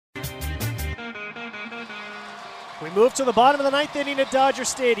We move to the bottom of the ninth inning at Dodger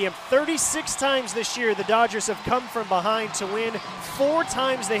Stadium. 36 times this year the Dodgers have come from behind to win. 4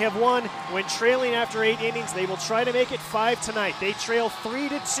 times they have won when trailing after 8 innings. They will try to make it 5 tonight. They trail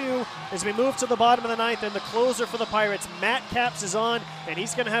 3-2 as we move to the bottom of the ninth, and the closer for the Pirates, Matt Capps, is on, and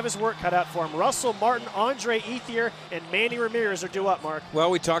he's going to have his work cut out for him. Russell Martin, Andre Ethier, and Manny Ramirez are due up, Mark.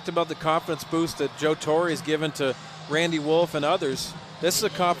 Well, we talked about the confidence boost that Joe Torre has given to Randy Wolf and others. This is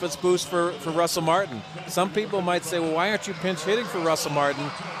a confidence boost for Russell Martin. Some people might say, well, why aren't you pinch hitting for Russell Martin?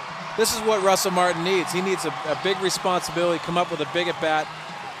 This is what Russell Martin needs. He needs a big responsibility, come up with a big at-bat,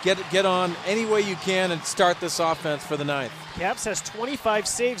 get on any way you can and start this offense for the ninth. Capps has 25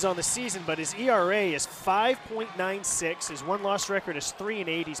 saves on the season, but his ERA is 5.96. His one-loss record is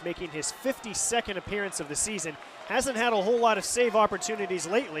 3-8. He's making his 52nd appearance of the season. Hasn't had a whole lot of save opportunities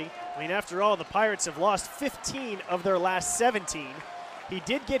lately. I mean, after all, the Pirates have lost 15 of their last 17. He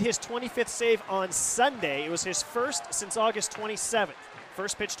did get his 25th save on Sunday. It was his first since August 27th.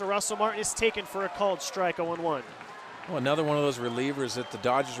 First pitch to Russell Martin is taken for a called strike, 0-1. Well, another one of those relievers that the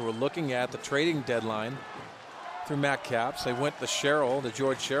Dodgers were looking at the trading deadline through Matt Capps. They went the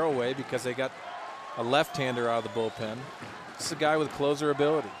George Sherrill way because they got a left-hander out of the bullpen. This is a guy with closer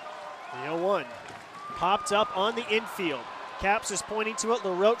ability. 0-1. Popped up on the infield. Capps is pointing to it.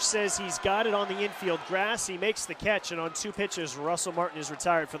 LaRoche says he's got it on the infield grass. He makes the catch, and on 2 pitches, Russell Martin is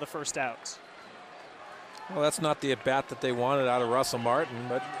retired for the first out. Well, that's not the at-bat that they wanted out of Russell Martin,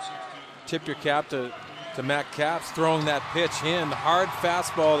 but tip your cap to Matt Capps throwing that pitch in. Hard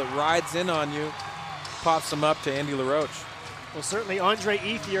fastball that rides in on you, pops him up to Andy LaRoche. Well, certainly Andre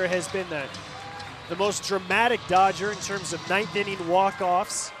Ethier has been the most dramatic Dodger in terms of ninth inning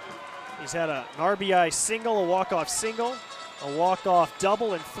walk-offs. He's had an RBI single, a walk-off single, a walk-off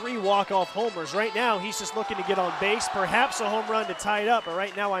double, and 3 walk-off homers. Right now, he's just looking to get on base, perhaps a home run to tie it up. But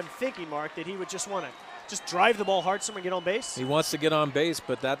right now, I'm thinking, Mark, that he would just want to just drive the ball hard somewhere and get on base. He wants to get on base,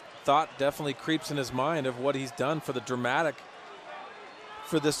 but that thought definitely creeps in his mind of what he's done for the dramatic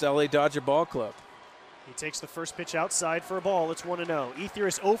for this LA Dodger ball club. He takes the first pitch outside for a ball. It's 1-0. Ethier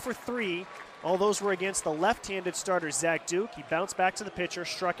is 0 for 3. All those were against the left-handed starter, Zach Duke. He bounced back to the pitcher,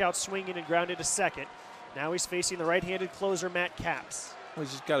 struck out swinging, and grounded to second. Now he's facing the right-handed closer, Matt Capps. Well,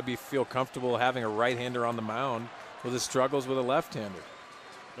 he's just got to feel comfortable having a right-hander on the mound with his struggles with a left-hander.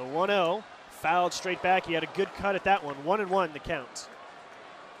 The 1-0, fouled straight back. He had a good cut at that one. 1-1 the count.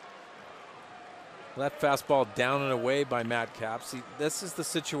 Well, that fastball down and away by Matt Capps. This is the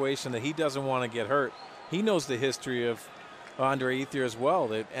situation that he doesn't want to get hurt. He knows the history of Andre Ethier as well,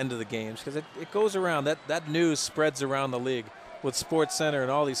 the end of the games, because it goes around. That news spreads around the league with Sports Center and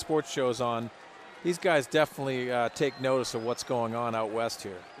all these sports shows on. These guys definitely take notice of what's going on out west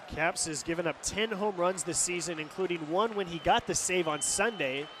here. Capps has given up 10 home runs this season, including one when he got the save on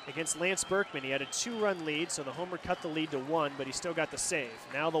Sunday against Lance Berkman. He had a 2-run lead, so the homer cut the lead to 1, but he still got the save.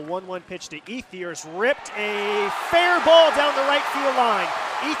 Now the 1-1 pitch to Ethier is ripped. A fair ball down the right field line.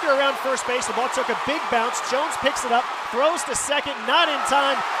 Ethier around first base. The ball took a big bounce. Jones picks it up, throws to second, not in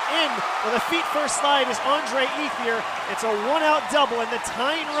time. In with a feet-first slide is Andre Ethier. It's a one-out double, and the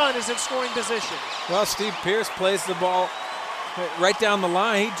tying run is in scoring position. Well, Steve Pearce plays the ball right down the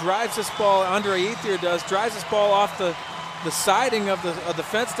line. He drives this ball, Andre Ethier does, drives this ball off the siding of the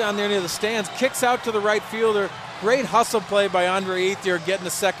fence down there near the stands, kicks out to the right fielder. Great hustle play by Andre Ethier, getting to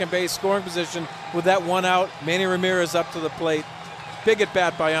second base, scoring position with that one out. Manny Ramirez up to the plate. Big at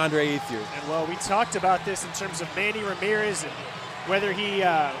bat by Andre Ethier. And well, we talked about this in terms of Manny Ramirez and whether he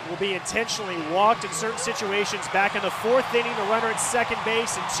will be intentionally walked in certain situations. Back in the 4th inning, a runner at second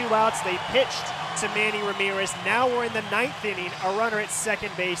base and 2 outs. They pitched to Manny Ramirez. Now we're in the 9th inning, a runner at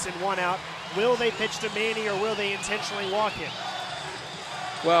second base and 1 out. Will they pitch to Manny or will they intentionally walk him?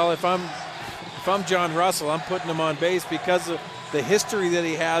 Well, if I'm John Russell, I'm putting him on base because of the history that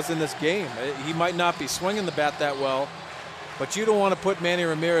he has in this game. He might not be swinging the bat that well, but you don't want to put Manny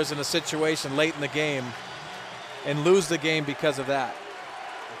Ramirez in a situation late in the game and lose the game because of that.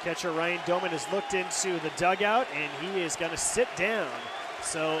 The catcher Ryan Doman has looked into the dugout and he is going to sit down.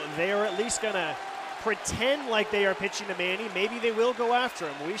 So they are at least going to pretend like they are pitching to Manny. Maybe they will go after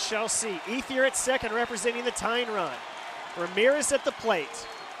him. We shall see. Ethier at second representing the tying run. Ramirez at the plate.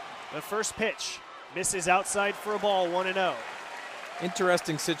 The first pitch misses outside for a ball, 1-0.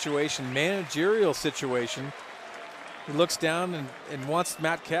 Interesting situation, managerial situation. He looks down and wants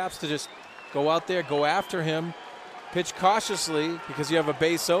Matt Capps to just go out there, go after him, pitch cautiously because you have a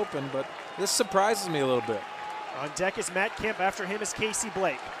base open, but this surprises me a little bit. On deck is Matt Kemp. After him is Casey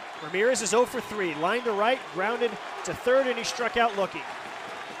Blake. Ramirez is 0 for 3. Line to right, grounded to third, and he struck out looking.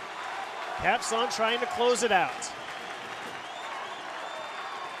 Capps on trying to close it out.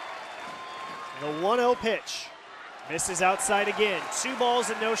 The 1-0 pitch. Misses outside again. 2 balls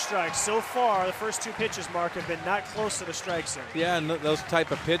and no strikes. So far, the first 2 pitches, Mark, have been not close to the strike zone. Yeah, and those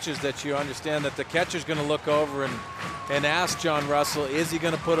type of pitches that you understand that the catcher's going to look over and ask John Russell, is he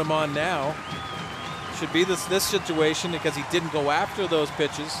going to put him on now? Should be this situation because he didn't go after those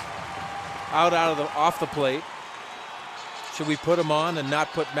pitches off the plate. Should we put him on and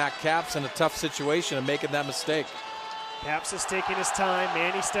not put Matt Capps in a tough situation and making that mistake? Capps is taking his time.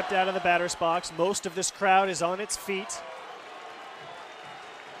 Manny stepped out of the batter's box. Most of this crowd is on its feet.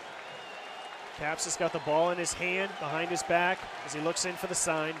 Capps has got the ball in his hand behind his back as he looks in for the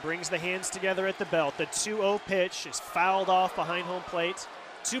sign, brings the hands together at the belt. The 2-0 pitch is fouled off behind home plate.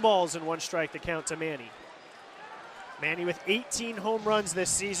 2 balls and 1 strike to count to Manny. Manny with 18 home runs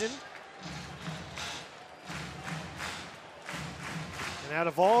this season. And out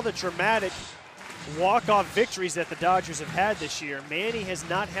of all the dramatic walk-off victories that the Dodgers have had this year, Manny has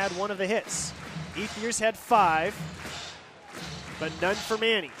not had one of the hits. Ethier's had 5, but none for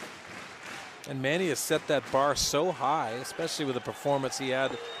Manny. And Manny has set that bar so high, especially with the performance he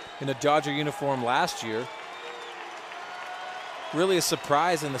had in a Dodger uniform last year. Really a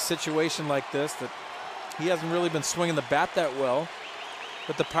surprise in a situation like this that he hasn't really been swinging the bat that well,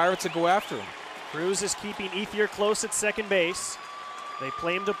 but the Pirates will go after him. Cruz is keeping Ethier close at second base. They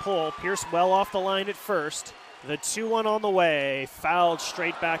play him to pull. Pierce well off the line at first. The 2-1 on the way. Fouled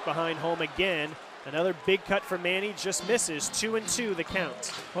straight back behind home again. Another big cut for Manny. Just misses. 2-2 the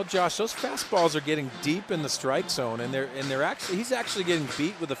count. Well, Josh, those fastballs are getting deep in the strike zone, and he's actually getting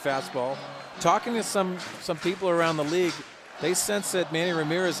beat with the fastball. Talking to some people around the league, they sense that Manny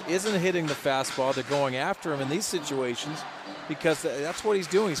Ramirez isn't hitting the fastball. They're going after him in these situations because that's what he's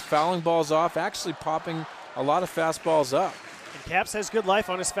doing. He's fouling balls off, actually popping a lot of fastballs up. And Capps has good life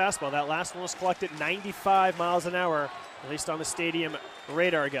on his fastball. That last one was clocked at 95 miles an hour, at least on the stadium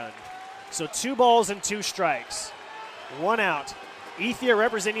radar gun. So 2 balls and 2 strikes. 1 out. Ethier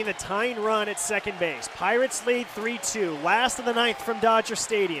representing the tying run at second base. Pirates lead 3-2. Last of the 9th from Dodger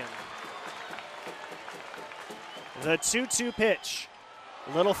Stadium. The 2-2 pitch.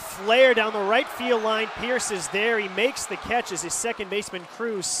 A little flare down the right field line. Pierce is there. He makes the catch as his second baseman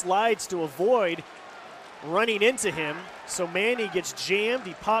Cruz slides to avoid running into him. So Manny gets jammed.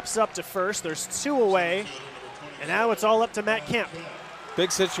 He pops up to first. There's 2 away. And now it's all up to Matt Kemp.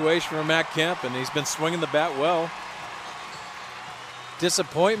 Big situation for Matt Kemp, and he's been swinging the bat well.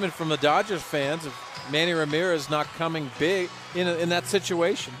 Disappointment from the Dodgers fans of Manny Ramirez not coming big in that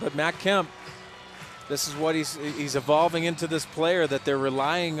situation. But Matt Kemp, this is what he's evolving into, this player that they're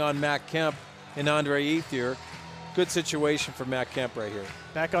relying on Matt Kemp and Andre Ethier. Good situation for Matt Kemp right here.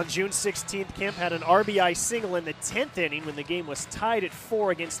 Back on June 16th, Kemp had an RBI single in the 10th inning when the game was tied at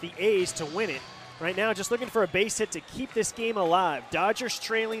 4 against the A's to win it. Right now, just looking for a base hit to keep this game alive. Dodgers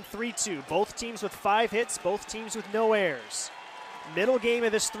trailing 3-2. Both teams with 5 hits, both teams with no errors. Middle game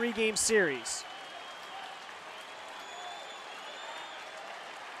of this 3-game series.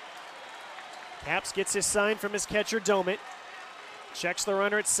 Capps gets his sign from his catcher, Domit. Checks the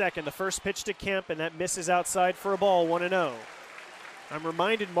runner at second. The first pitch to Kemp, and that misses outside for a ball, 1-0. I'm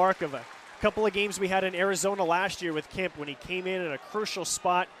reminded, Mark, of a couple of games we had in Arizona last year with Kemp when he came in at a crucial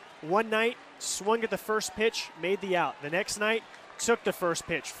spot. One night, swung at the first pitch, made the out. The next night, took the first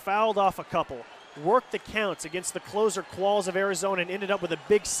pitch, fouled off a couple, worked the counts against the closer Qualls of Arizona, and ended up with a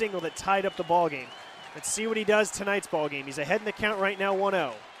big single that tied up the ballgame. Let's see what he does tonight's ballgame. He's ahead in the count right now,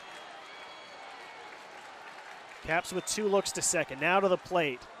 1-0. Capps with 2 looks to second, now to the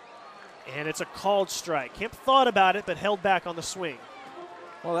plate. And it's a called strike. Kemp thought about it, but held back on the swing.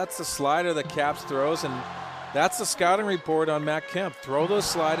 Well, that's the slider that Capps throws, and that's the scouting report on Matt Kemp. Throw those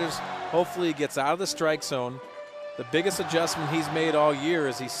sliders. Hopefully he gets out of the strike zone. The biggest adjustment he's made all year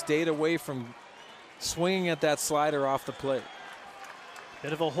is he stayed away from swinging at that slider off the plate.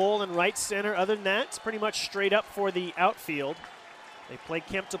 Bit of a hole in right center. Other than that, it's pretty much straight up for the outfield. They play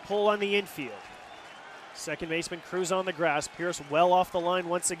Kemp to pull on the infield. Second baseman Cruz on the grass. Pierce well off the line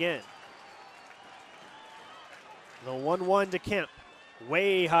once again. The 1-1 to Kemp.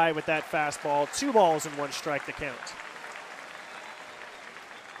 Way high with that fastball. 2 balls and 1 strike to count.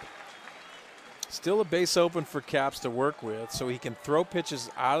 Still a base open for Capps to work with, so he can throw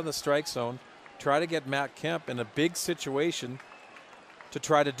pitches out of the strike zone, try to get Matt Kemp in a big situation to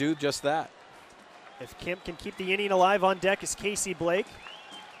try to do just that. If Kemp can keep the inning alive, on deck is Casey Blake.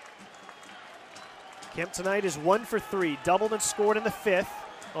 Kemp tonight is 1 for 3, doubled and scored in the 5th.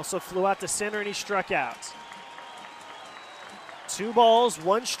 Also flew out to center and he struck out. 2 balls,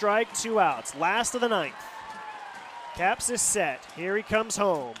 1 strike, 2 outs. Last of the 9th. Capps is set. Here he comes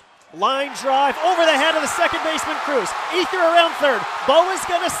home. Line drive over the head of the second baseman Cruz. Ether around third. Bo is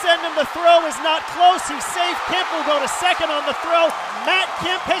going to send him. The throw is not close. He's safe. Kemp will go to second on the throw. Matt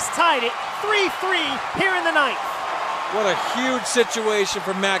Kemp has tied it 3-3 here in the ninth. What a huge situation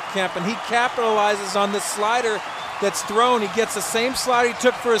for Matt Kemp, and he capitalizes on this slider that's thrown. He gets the same slider he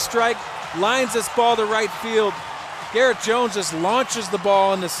took for a strike, lines this ball to right field. Garrett Jones just launches the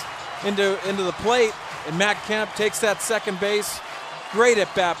ball into the plate, and Matt Kemp takes that second base. Great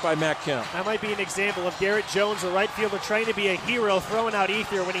at bat by Matt Kemp. That might be an example of Garrett Jones, the right fielder, trying to be a hero, throwing out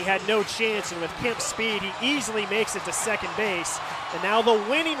Ether when he had no chance, and with Kemp's speed, he easily makes it to second base. And now the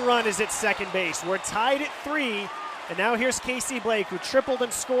winning run is at second base. We're tied at 3, and now here's Casey Blake, who tripled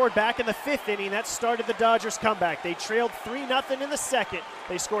and scored back in the 5th inning. That started the Dodgers' comeback. They trailed 3-0 in the 2nd.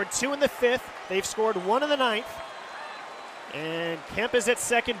 They scored 2 in the 5th. They've scored 1 in the 9th. And Kemp is at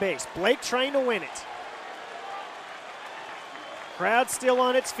second base. Blake trying to win it. Crowd still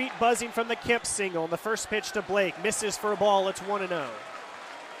on its feet, buzzing from the Kemp single. And the first pitch to Blake misses for a ball. It's 1-0.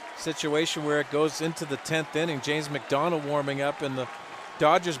 Situation where it goes into the 10th inning. James McDonald warming up in the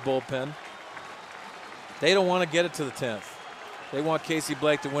Dodgers bullpen. They don't want to get it to the 10th. They want Casey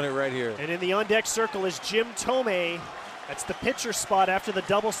Blake to win it right here. And in the on-deck circle is Jim Thome. That's the pitcher spot after the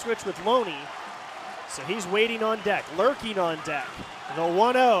double switch with Loney. So he's waiting on deck, lurking on deck. The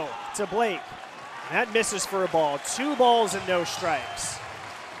 1-0 to Blake. That misses for a ball. 2 balls and no strikes.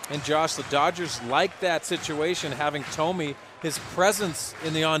 And Josh, the Dodgers like that situation, having Thome, his presence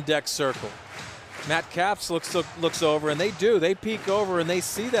in the on-deck circle. Matt Capps looks over, and they do. They peek over, and they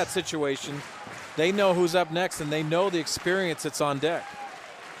see that situation. They know who's up next, and they know the experience that's on deck.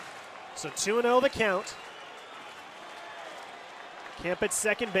 So 2-0 the count. Kemp at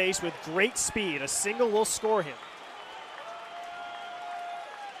second base with great speed. A single will score him.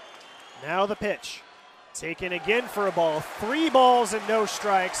 Now the pitch. Taken again for a ball. 3 balls and no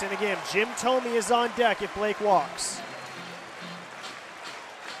strikes. And again, Jim Thome is on deck if Blake walks.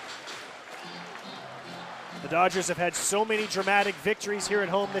 The Dodgers have had so many dramatic victories here at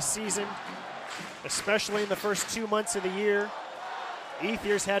home this season, especially in the first 2 months of the year.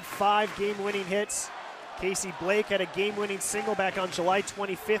 Ether's had 5 game-winning hits. Casey Blake had a game-winning single back on July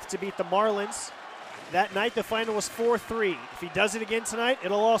 25th to beat the Marlins. That night, the final was 4-3. If he does it again tonight,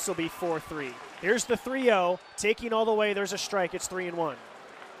 it'll also be 4-3. Here's the 3-0. Taking all the way, there's a strike. It's 3-1.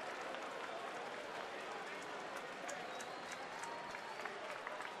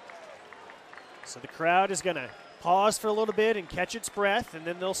 So the crowd is going to pause for a little bit and catch its breath, and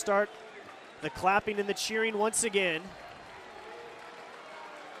then they'll start the clapping and the cheering once again.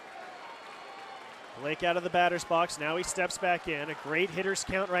 Blake out of the batter's box. Now he steps back in. A great hitter's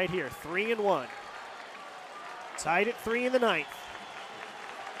count right here. 3-1. Tied at 3 in the 9th.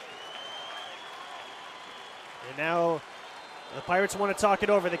 And now the Pirates want to talk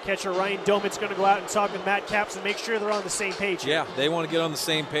it over. The catcher, Ryan Doman's going to go out and talk with Matt Capps and make sure they're on the same page here. Yeah, they want to get on the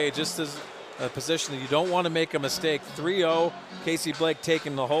same page. This is a position that you don't want to make a mistake. 3-0, Casey Blake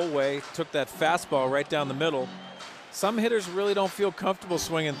taking the whole way. Took that fastball right down the middle. Some hitters really don't feel comfortable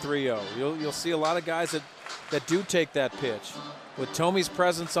swinging 3-0. You'll see a lot of guys that do take that pitch. With Thome's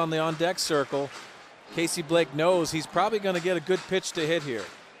presence on the on-deck circle, Casey Blake knows he's probably going to get a good pitch to hit here.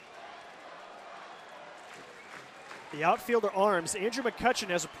 The outfielder arms. Andrew McCutchen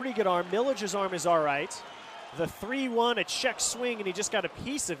has a pretty good arm. Millage's arm is all right. The 3-1, a check swing, and he just got a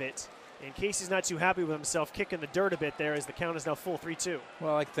piece of it. And Casey's not too happy with himself, kicking the dirt a bit there as the count is now full 3-2.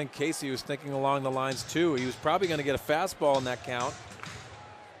 Well, I think Casey was thinking along the lines, too. He was probably going to get a fastball in that count.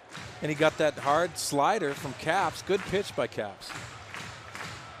 And he got that hard slider from Capps. Good pitch by Capps.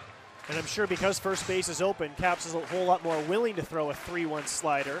 And I'm sure because first base is open, Capps is a whole lot more willing to throw a 3-1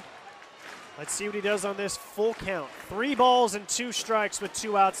 slider. Let's see what he does on this full count. 3 balls and 2 strikes with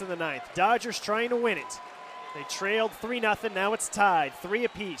 2 outs in the 9th. Dodgers trying to win it. They trailed 3-0. Now it's tied, 3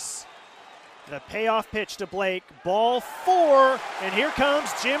 apiece. The payoff pitch to Blake. Ball 4, and here comes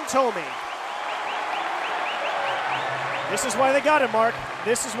Jim Thome. This is why they got him, Mark.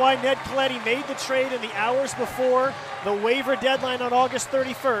 This is why Ned Coletti made the trade in the hours before the waiver deadline on August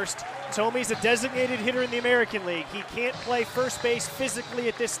 31st. Thome's a designated hitter in the American League. He can't play first base physically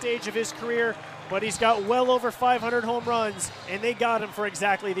at this stage of his career, but he's got well over 500 home runs, and they got him for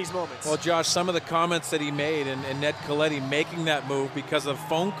exactly these moments. Well, Josh, some of the comments that he made and Ned Coletti making that move because of a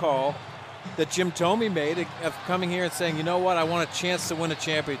phone call that Jim Thome made of coming here and saying, you know what, I want a chance to win a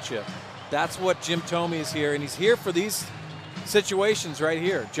championship. That's what Jim Thome is here, and he's here for these situations right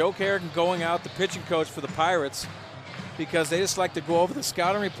here. Joe Kerrigan going out, the pitching coach for the Pirates, because they just like to go over the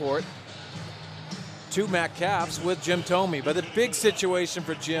scouting report to Matt Capps with Jim Thome. But a big situation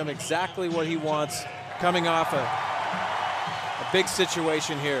for Jim, exactly what he wants, coming off a big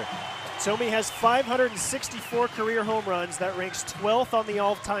situation here. Tommy has 564 career home runs. That ranks 12th on the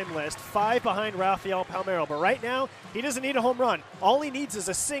all-time list, 5 behind Rafael Palmeiro. But right now, he doesn't need a home run. All he needs is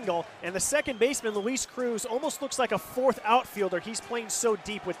a single, and the second baseman, Luis Cruz, almost looks like a fourth outfielder. He's playing so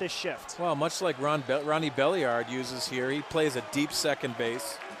deep with this shift. Well, much like Ronnie Belliard uses here, he plays a deep second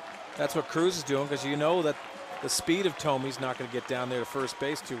base. That's what Cruz is doing, because you know that the speed of Tomey's not going to get down there to first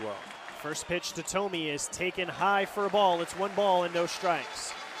base too well. First pitch to Tomey is taken high for a ball. It's 1 ball and no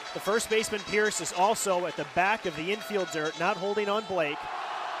strikes. The first baseman, Pierce, is also at the back of the infield dirt, not holding on Blake.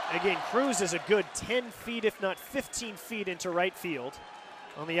 Again, Cruz is a good 10 feet, if not 15 feet into right field.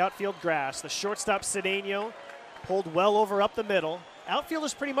 On the outfield grass, the shortstop, Cedeno, pulled well over up the middle. Outfield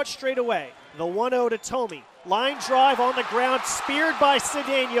is pretty much straight away. The 1-0 to Tomey. Line drive on the ground, speared by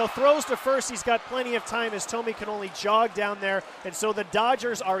Cedeno, throws to first. He's got plenty of time as Tomey can only jog down there. And so the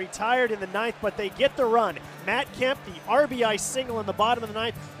Dodgers are retired in the 9th, but they get the run. Matt Kemp, the RBI single in the bottom of the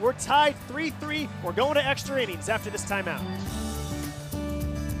 9th. We're tied 3-3. We're going to extra innings after this timeout.